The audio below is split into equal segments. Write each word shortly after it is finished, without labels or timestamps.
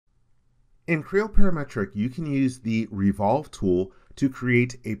In Creo Parametric, you can use the Revolve tool to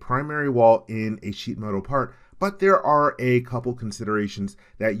create a primary wall in a sheet metal part, but there are a couple considerations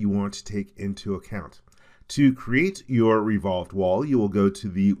that you want to take into account. To create your revolved wall, you will go to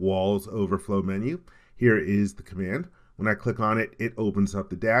the Walls Overflow menu. Here is the command. When I click on it, it opens up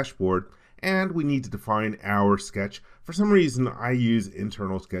the dashboard, and we need to define our sketch. For some reason, I use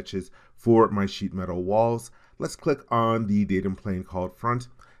internal sketches for my sheet metal walls. Let's click on the datum plane called front.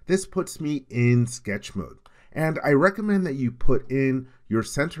 This puts me in sketch mode, and I recommend that you put in your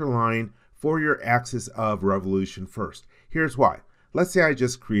center line for your axis of revolution first. Here's why. Let's say I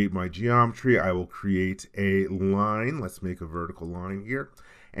just create my geometry. I will create a line. Let's make a vertical line here,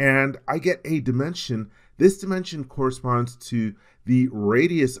 and I get a dimension. This dimension corresponds to the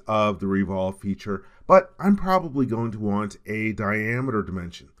radius of the revolve feature, but I'm probably going to want a diameter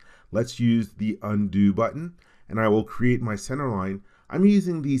dimension. Let's use the undo button, and I will create my center line. I'm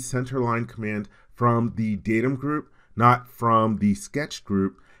using the center line command from the datum group, not from the sketch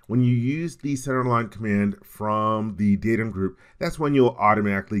group. When you use the center line command from the datum group, that's when you'll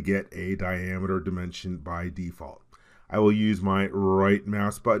automatically get a diameter dimension by default. I will use my right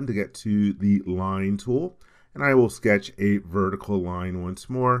mouse button to get to the line tool, and I will sketch a vertical line once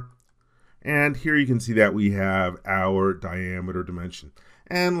more. And here you can see that we have our diameter dimension.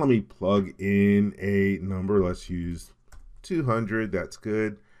 And let me plug in a number. Let's use 200, that's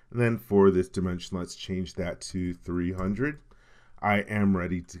good. And then for this dimension, let's change that to 300. I am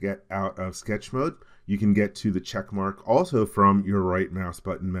ready to get out of sketch mode. You can get to the check mark also from your right mouse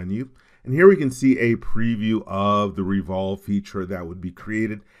button menu. And here we can see a preview of the revolve feature that would be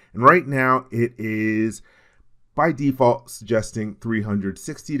created. And right now it is by default suggesting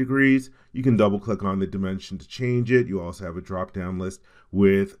 360 degrees. You can double click on the dimension to change it. You also have a drop down list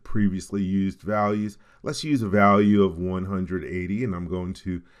with previously used values. Let's use a value of 180, and I'm going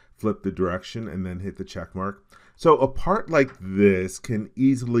to flip the direction and then hit the check mark. So a part like this can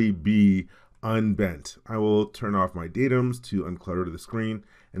easily be unbent. I will turn off my datums to unclutter the screen,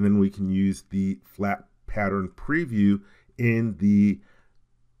 and then we can use the flat pattern preview in the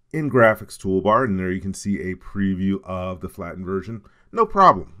graphics toolbar, and there you can see a preview of the flattened version. No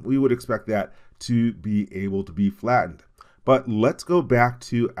problem. We would expect that to be able to be flattened. But let's go back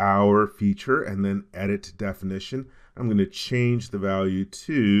to our feature and then edit definition. I'm going to change the value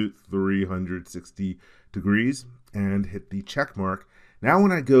to 360 degrees and hit the check mark. Now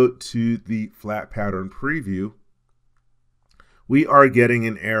when I go to the flat pattern preview, we are getting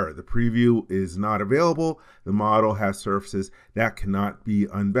an error. The preview is not available. The model has surfaces that cannot be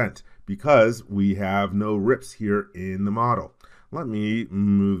unbent because we have no rips here in the model. Let me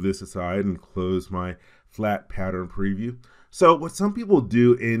move this aside and close my flat pattern preview. So what some people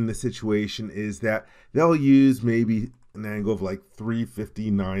do in the situation is that they'll use maybe an angle of like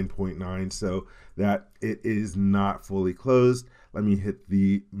 359.9 so that it is not fully closed. Let me hit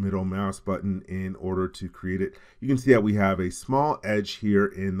the middle mouse button in order to create it. You can see that we have a small edge here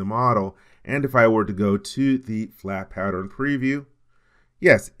in the model. And if I were to go to the flat pattern preview,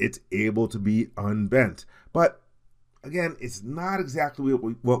 yes, it's able to be unbent. But again, it's not exactly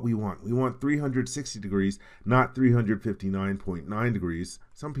what we want. We want 360 degrees, not 359.9 degrees.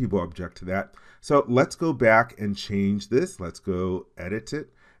 Some people object to that. So let's go back and change this. Let's go edit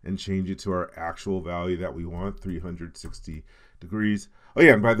it and change it to our actual value that we want, 360 degrees. Oh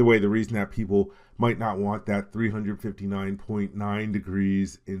yeah, and by the way, the reason that people might not want that 359.9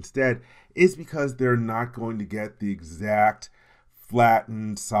 degrees instead is because they're not going to get the exact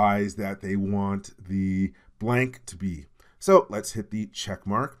flattened size that they want the blank to be. So let's hit the check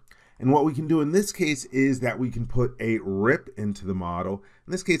mark. And what we can do in this case is that we can put a rip into the model.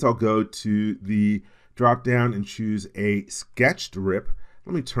 In this case, I'll go to the drop down and choose a sketched rip.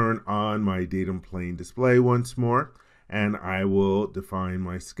 Let me turn on my datum plane display once more, and I will define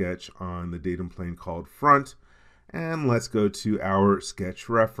my sketch on the datum plane called front. And let's go to our sketch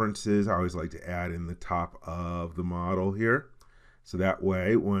references. I always like to add in the top of the model here. So that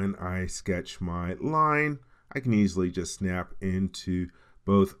way, when I sketch my line, I can easily just snap into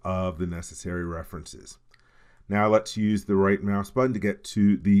both of the necessary references. Now let's use the right mouse button to get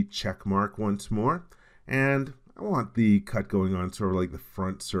to the check mark once more. And I want the cut going on sort of like the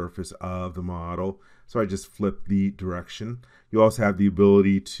front surface of the model. So I just flip the direction. You also have the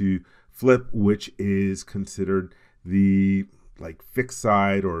ability to flip which is considered the like fixed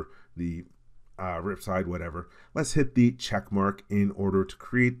side or the rip side, whatever. Let's hit the check mark in order to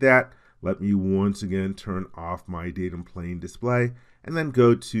create that. Let me once again turn off my datum plane display and then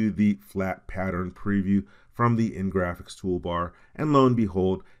go to the flat pattern preview from the graphics toolbar, and lo and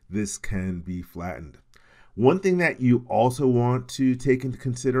behold, this can be flattened. One thing that you also want to take into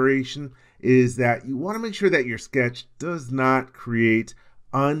consideration is that you want to make sure that your sketch does not create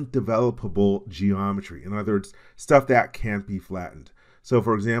undevelopable geometry. In other words, stuff that can't be flattened. So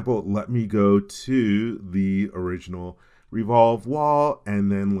for example, let me go to the original Revolve wall,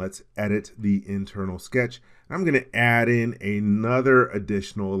 and then let's edit the internal sketch. I'm going to add in another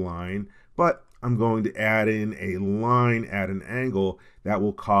additional line, but I'm going to add in a line at an angle that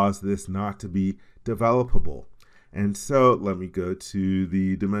will cause this not to be developable. And so let me go to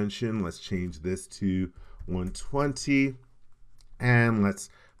the dimension. Let's change this to 120, and let's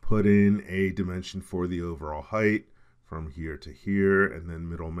put in a dimension for the overall height from here to here, and then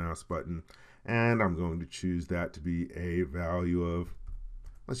middle mouse button. And I'm going to choose that to be a value of,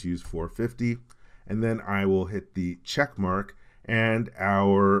 let's use 450. And then I will hit the check mark, and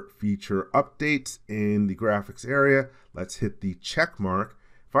our feature updates in the graphics area. Let's hit the check mark.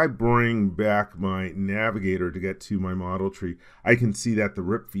 If I bring back my navigator to get to my model tree, I can see that the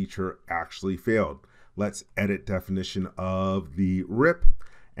rip feature actually failed. Let's edit definition of the rip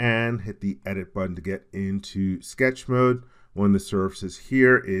and hit the edit button to get into sketch mode. When the surface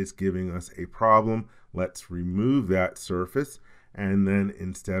here is giving us a problem, let's remove that surface. And then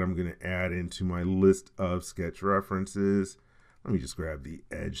instead, I'm going to add into my list of sketch references. Let me just grab the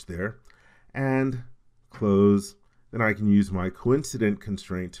edge there and close. Then I can use my coincident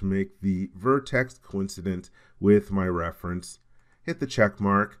constraint to make the vertex coincident with my reference. Hit the check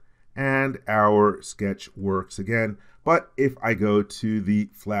mark, and our sketch works again. But if I go to the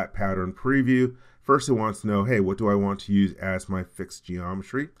flat pattern preview, first it wants to know, hey, what do I want to use as my fixed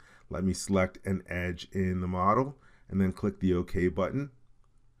geometry? Let me select an edge in the model and then click the OK button.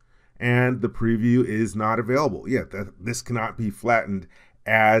 And the preview is not available. Yeah, this cannot be flattened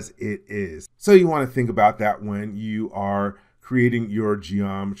as it is. So you want to think about that when you are creating your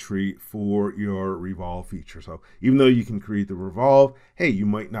geometry for your Revolve feature. So even though you can create the Revolve, hey, you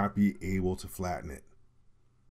might not be able to flatten it.